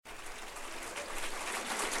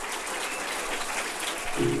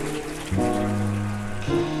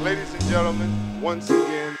Ladies and gentlemen, once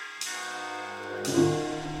again,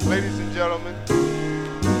 ladies and gentlemen,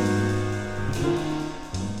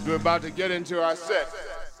 we're about to get into our set.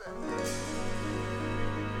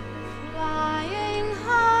 Flying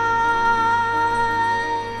high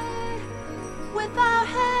with our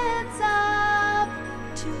heads up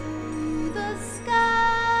to the sky.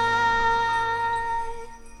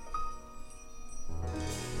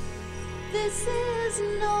 This is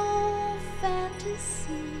no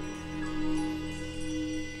fantasy.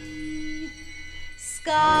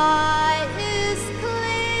 Sky is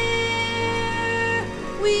clear.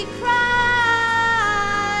 We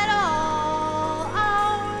cried all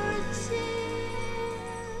our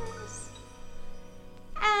tears,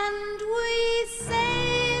 and we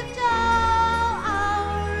saved all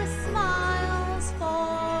our smiles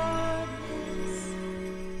for this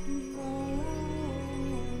moment.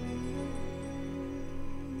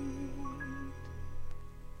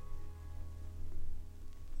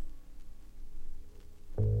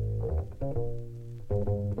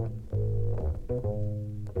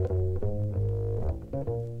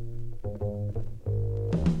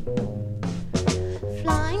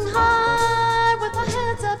 Flying high with our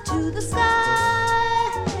heads up to the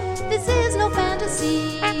sky. This is no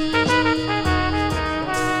fantasy.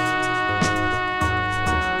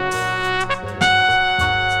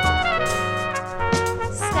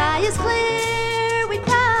 Sky is clear. We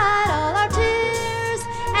cried all our tears,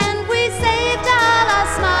 and we saved all our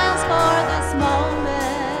smiles for this moment.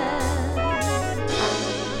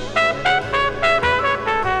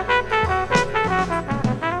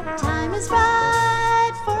 Time is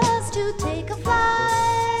right for us to take a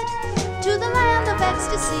flight to the land of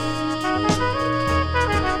ecstasy.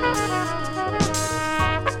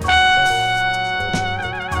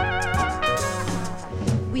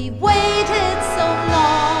 We waited so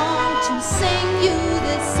long to sing you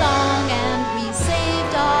this song, and we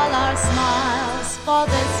saved all our smiles for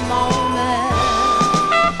this moment.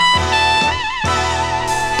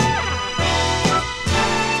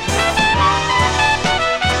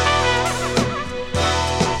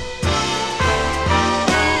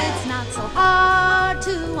 It's not so hard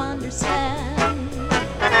to understand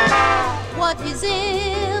what is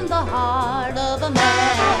in the heart of a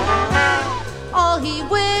man. All he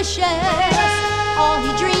wishes, all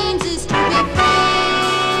he dreams is to be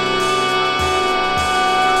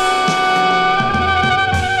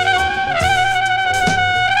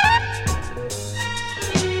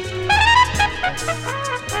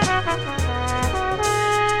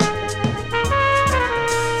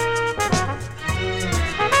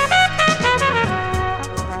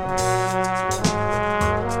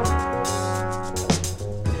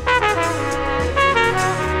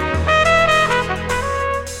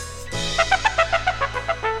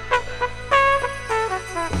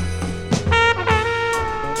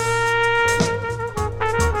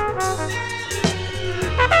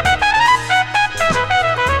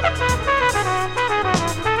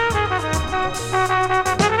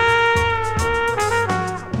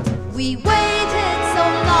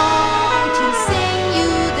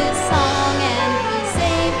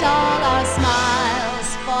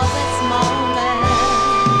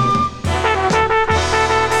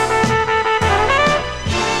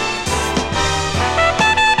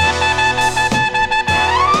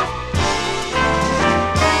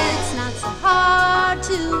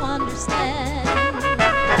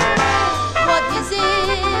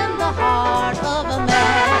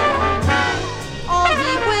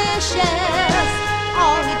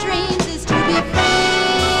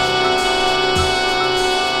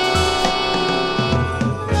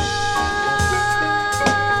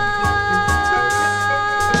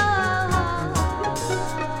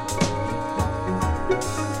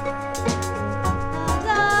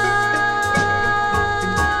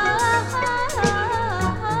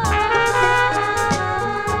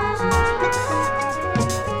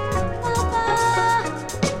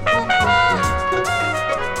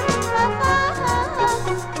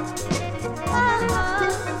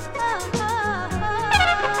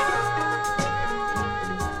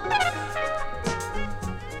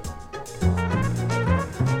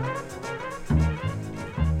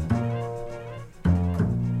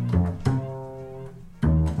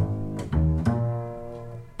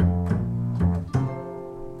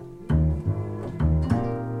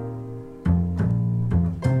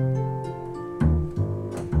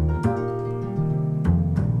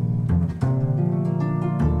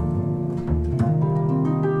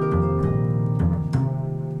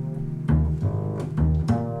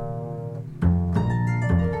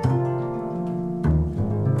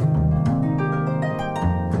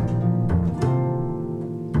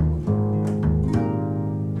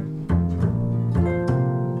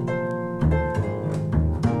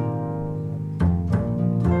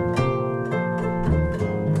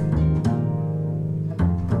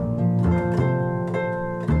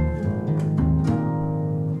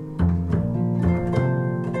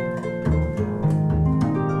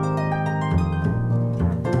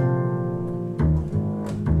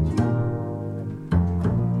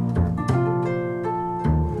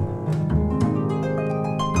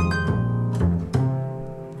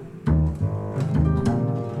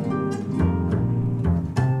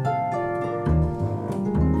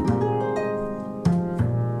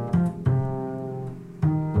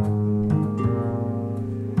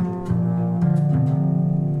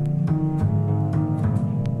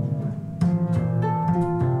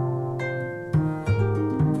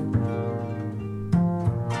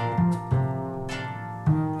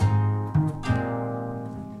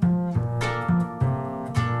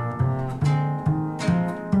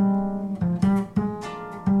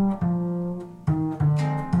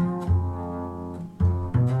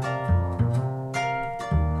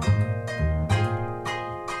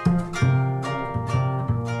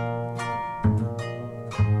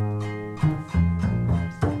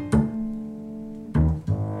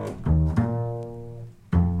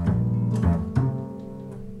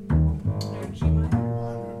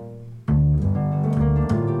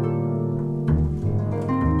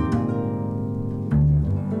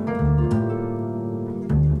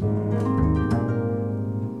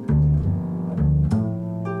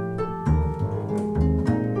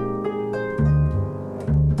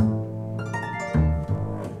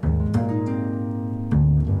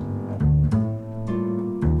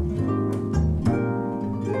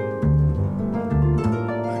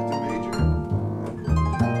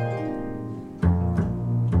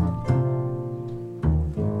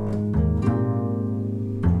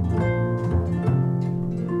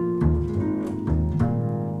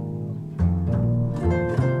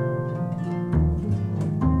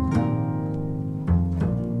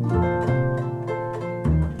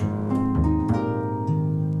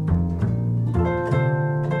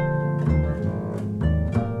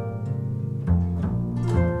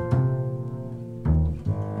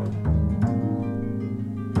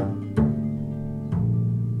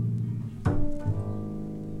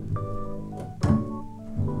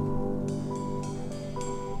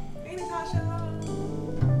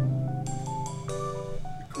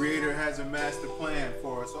master plan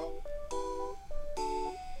for us all.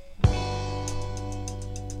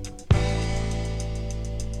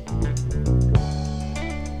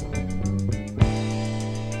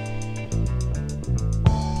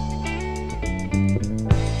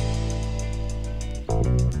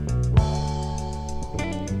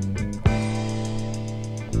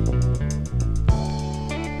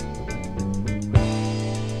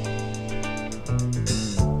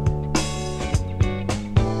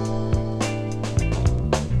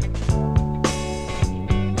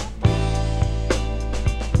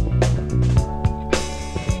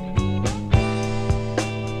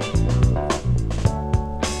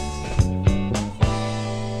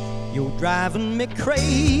 Driving me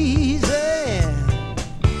crazy,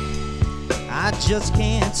 I just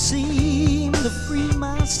can't seem to free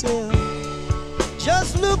myself.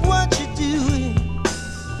 Just look what you're doing,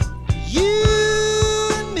 you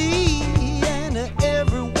and me and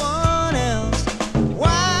everyone else.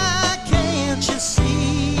 Why can't you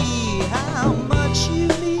see how much you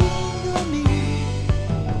mean to me?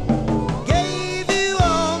 Gave you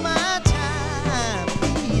all my time,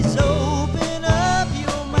 please open up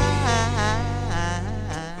your mind.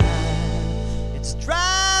 It's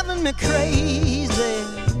driving me crazy,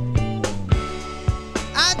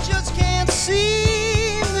 I just can't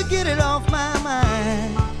seem to get it off my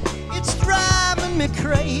mind. It's driving me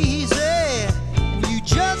crazy, you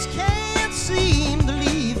just can't seem to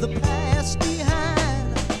leave the past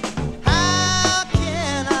behind. How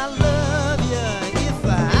can I love you if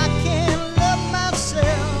I can't love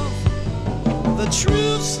myself? The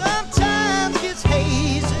truth sometimes gets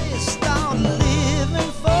hazy, start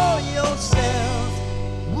living for yourself.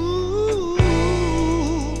 Ooh,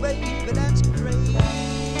 baby, that's crazy.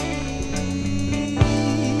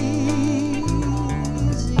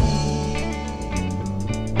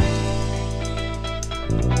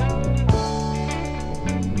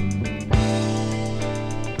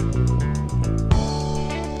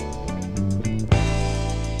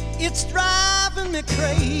 It's driving me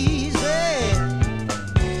crazy,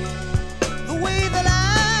 the way that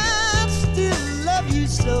I still love you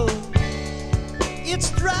so.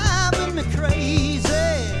 It's driving me crazy,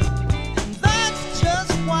 and that's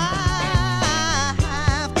just why I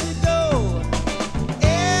have to go.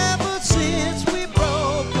 Ever since we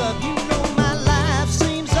broke up, you know my life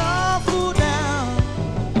seems awful down.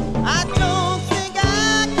 I don't think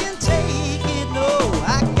I can take it, no,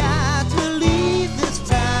 I got to leave this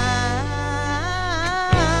town.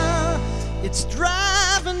 It's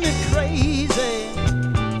driving me crazy,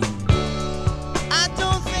 I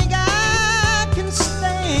don't think I can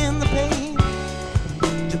stand the pain.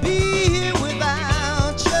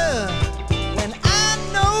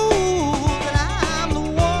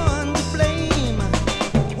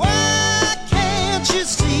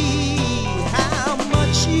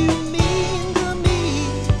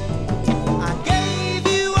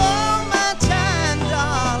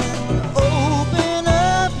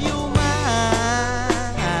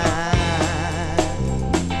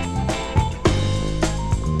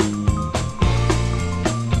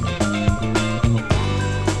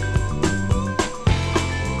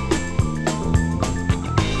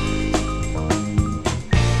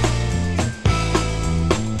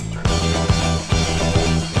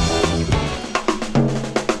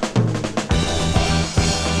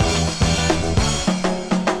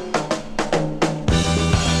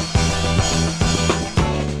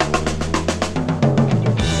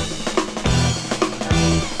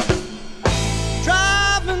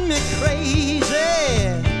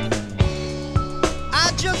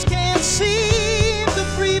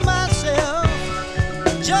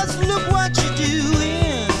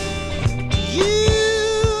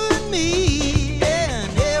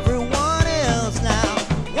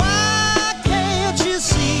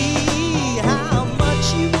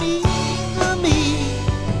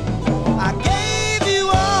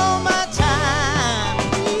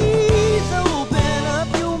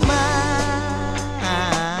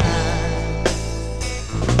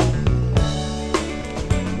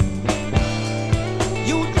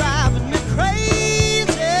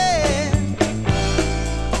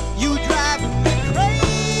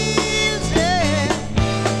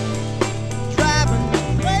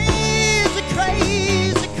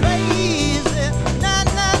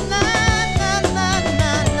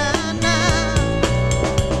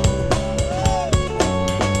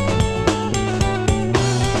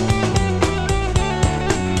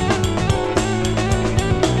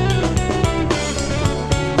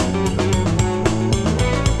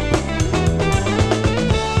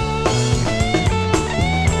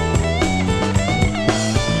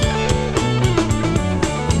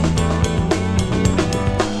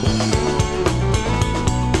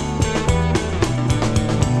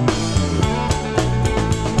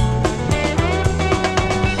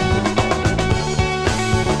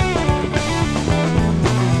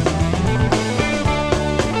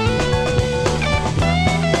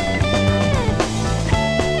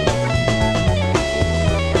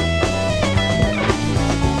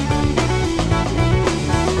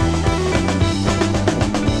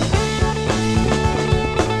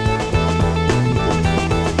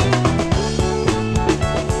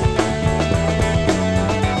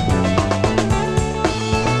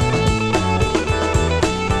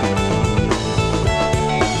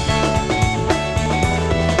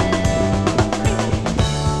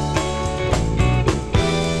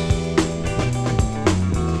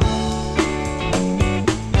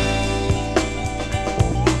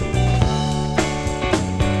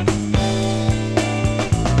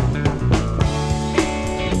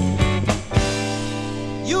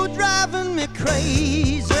 me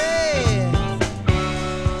crazy.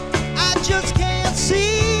 I just can't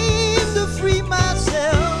seem to free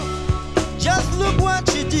myself. Just look what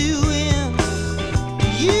you're doing.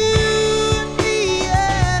 You and me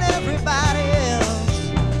and everybody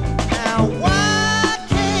else. Now why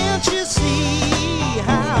can't you see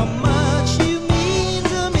how much you mean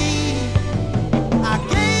to me? I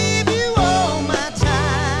gave you all my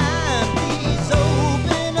time. Please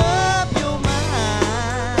open up your mind.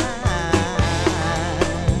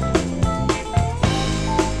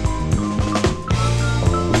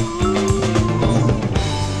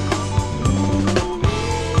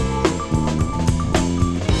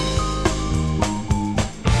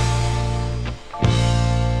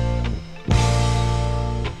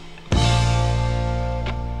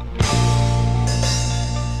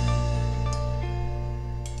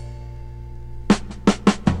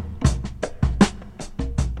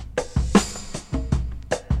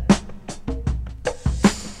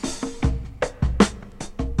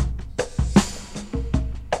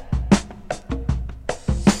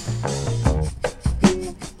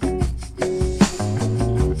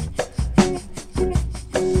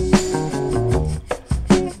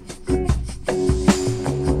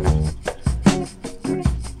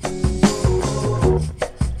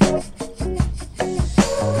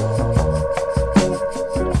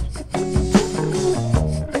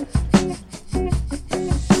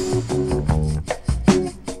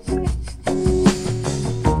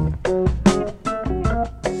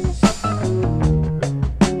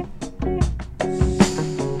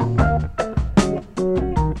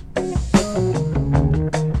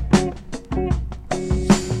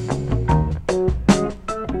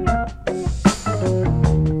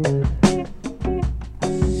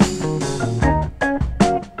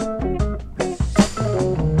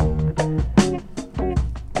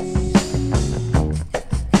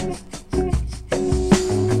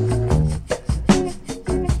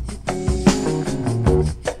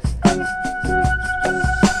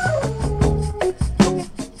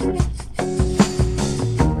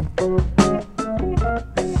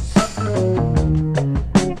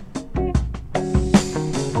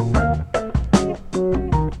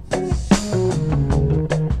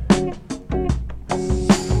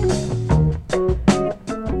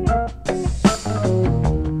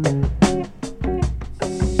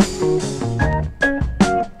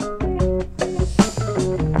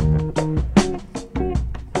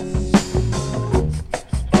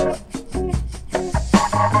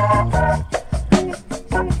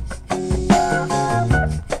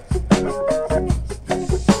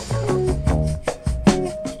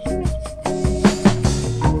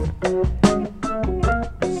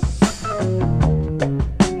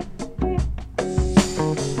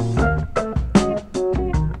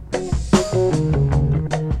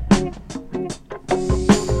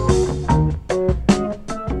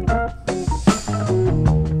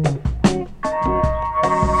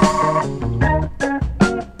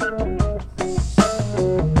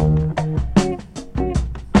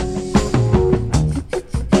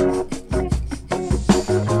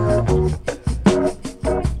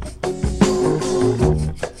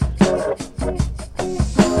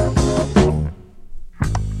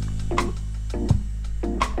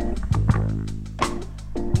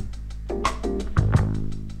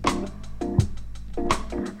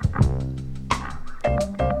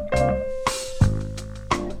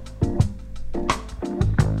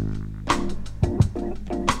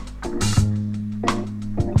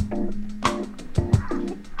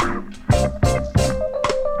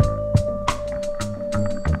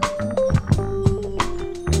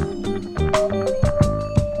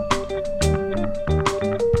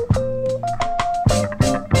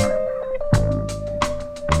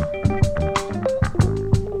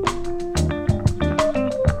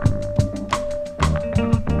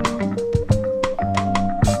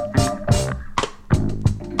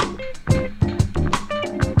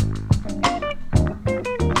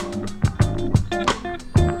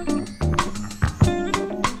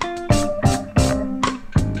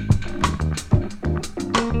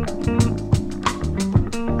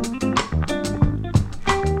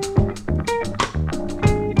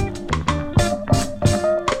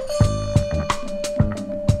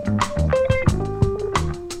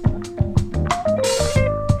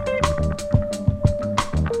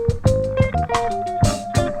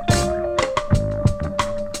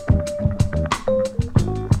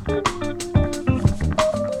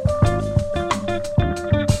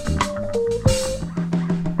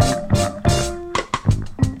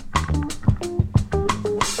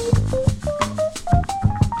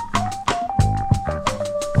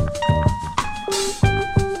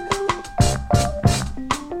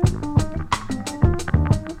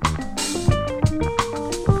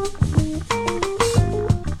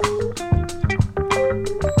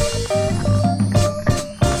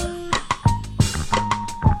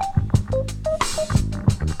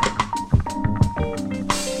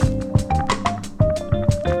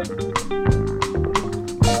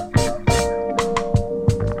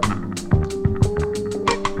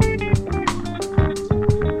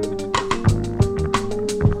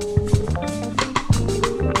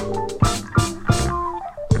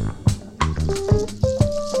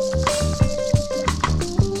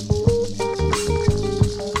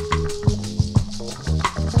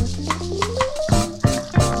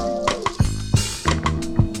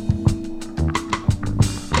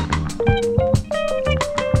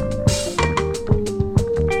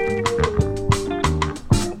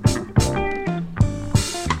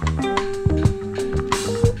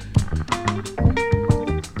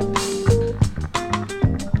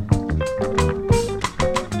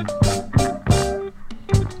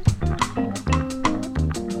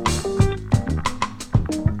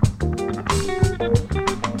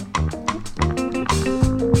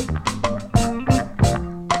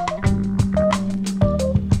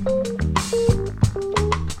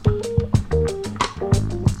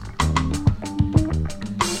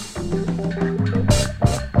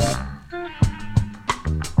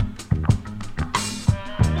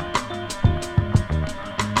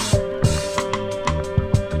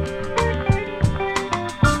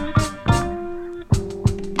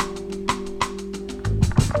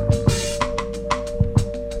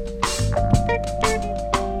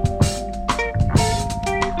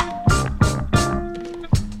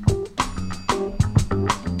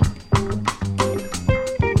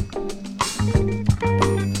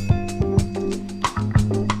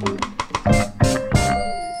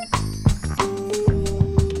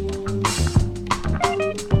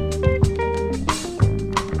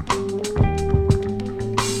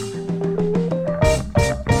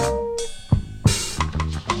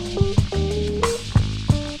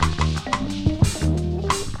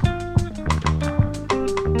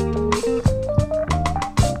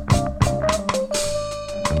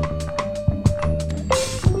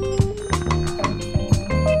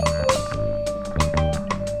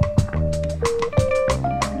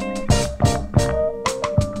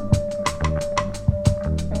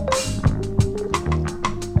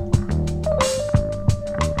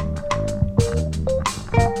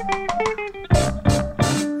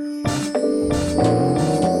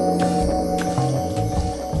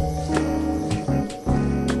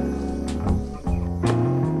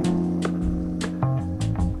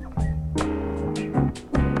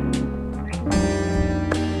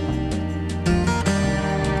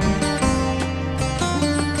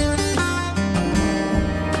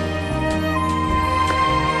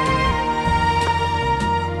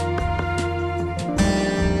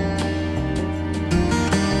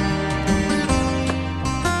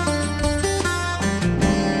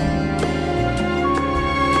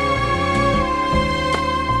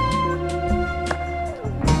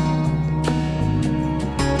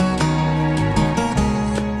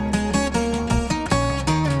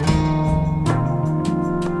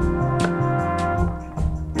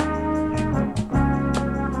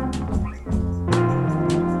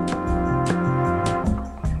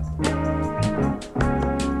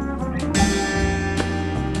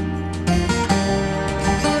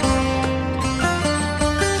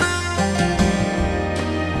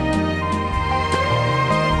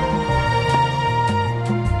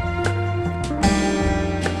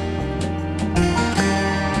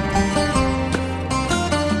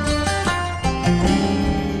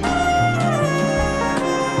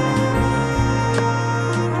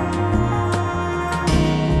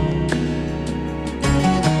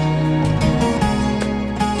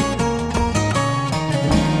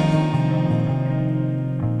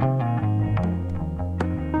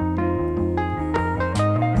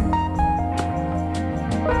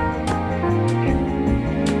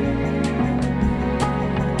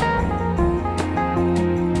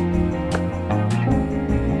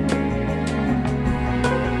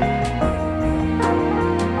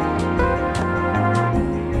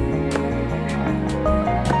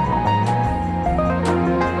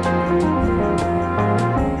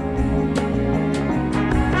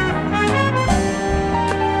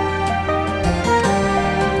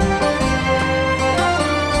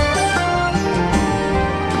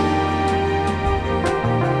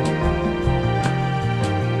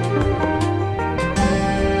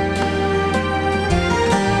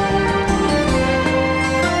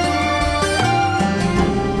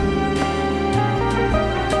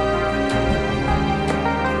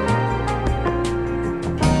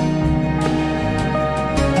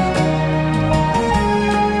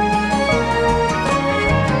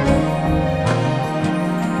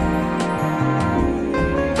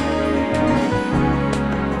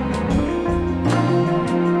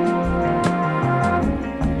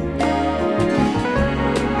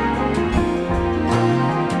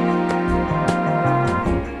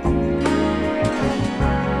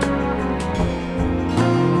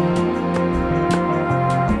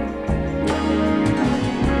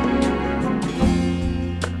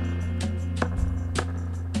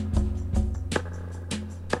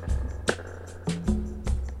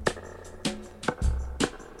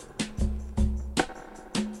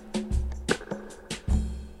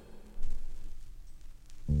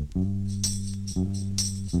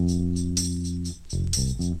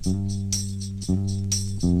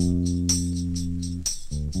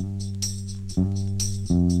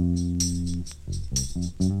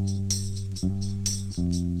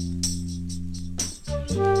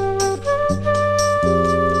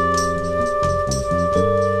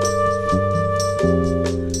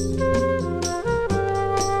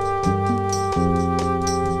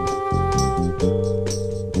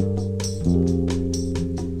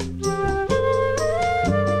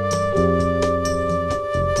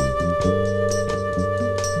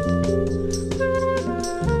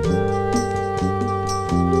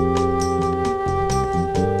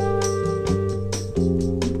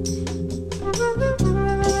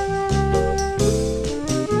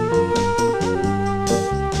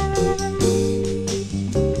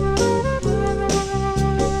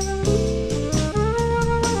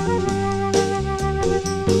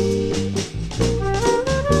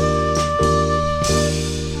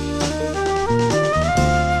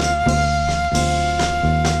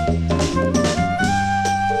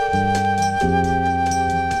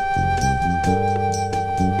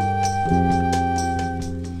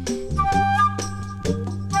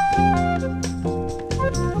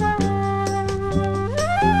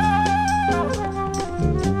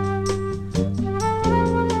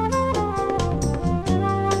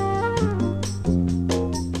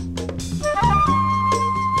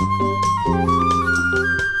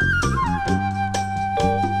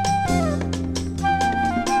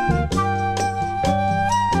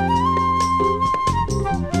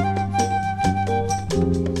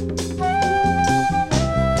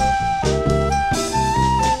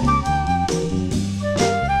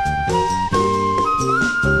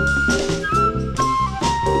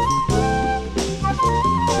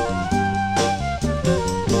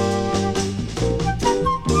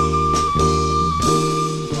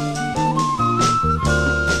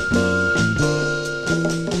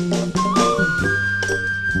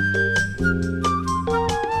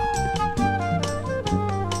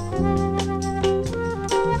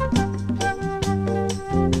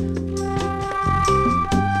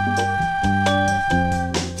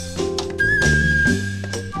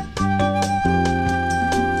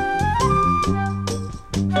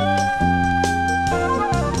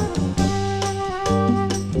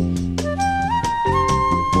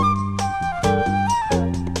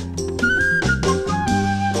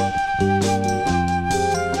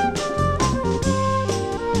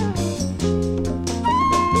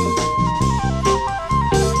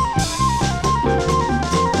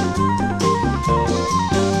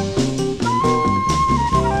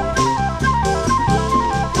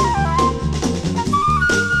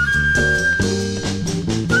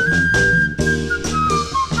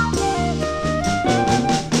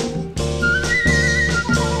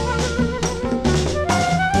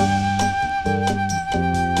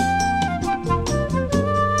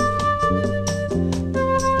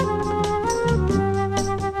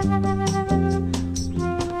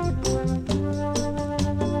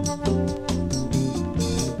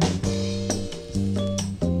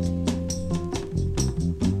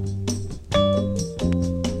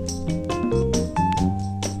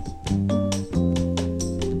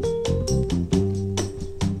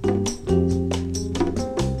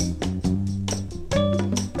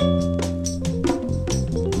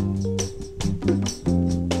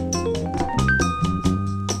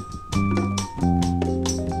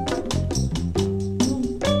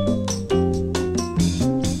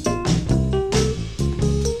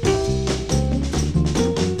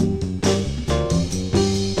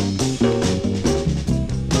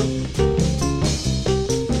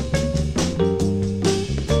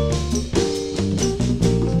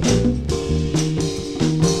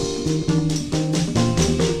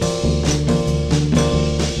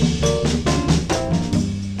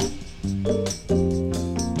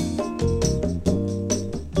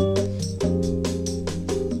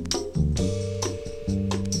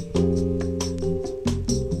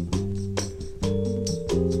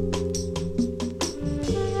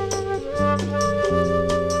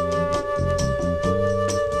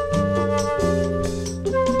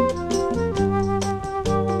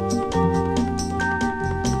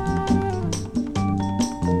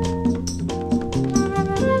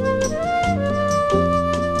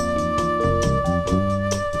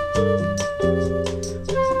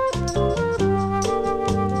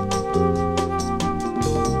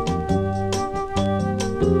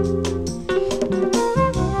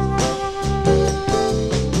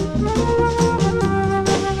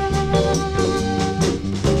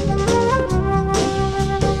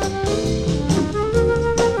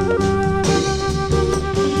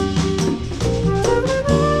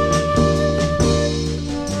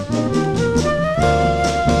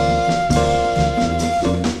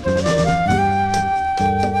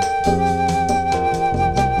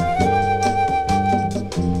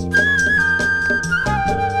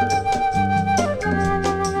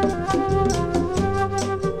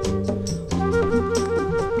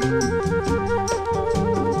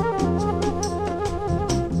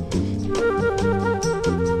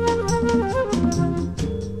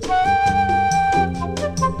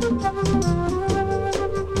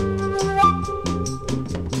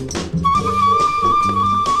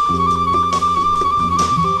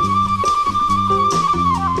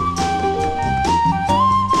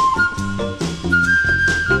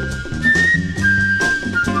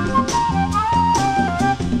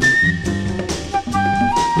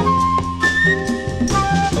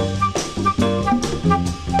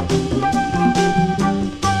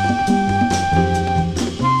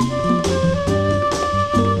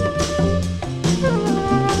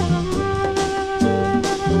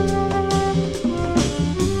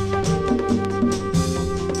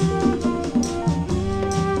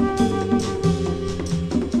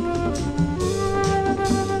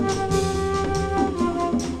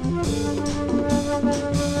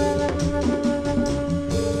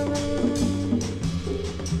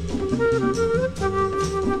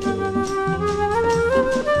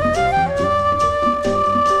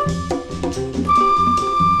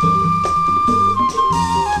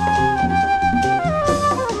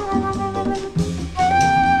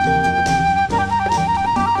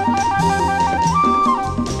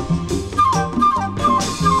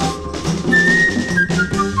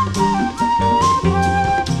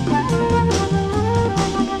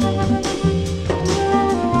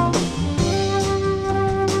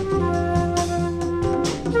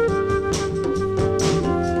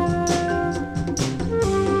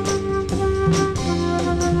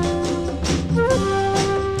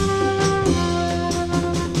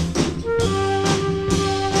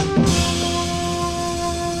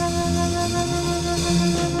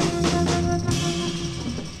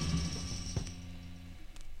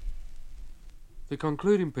 The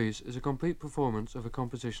concluding piece is a complete performance of a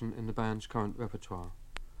composition in the band's current repertoire.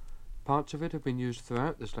 Parts of it have been used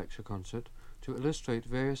throughout this lecture concert to illustrate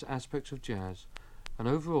various aspects of jazz, and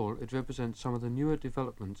overall it represents some of the newer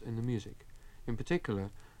developments in the music, in particular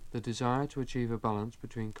the desire to achieve a balance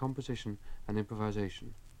between composition and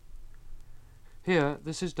improvisation. Here,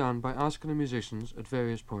 this is done by asking the musicians at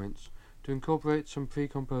various points to incorporate some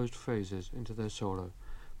pre-composed phrases into their solo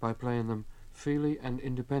by playing them freely and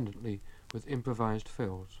independently with improvised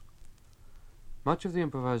fills. Much of the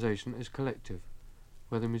improvisation is collective,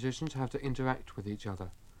 where the musicians have to interact with each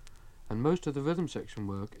other, and most of the rhythm section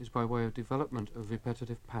work is by way of development of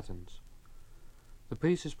repetitive patterns. The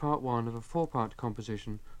piece is part one of a four-part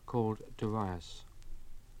composition called Darius.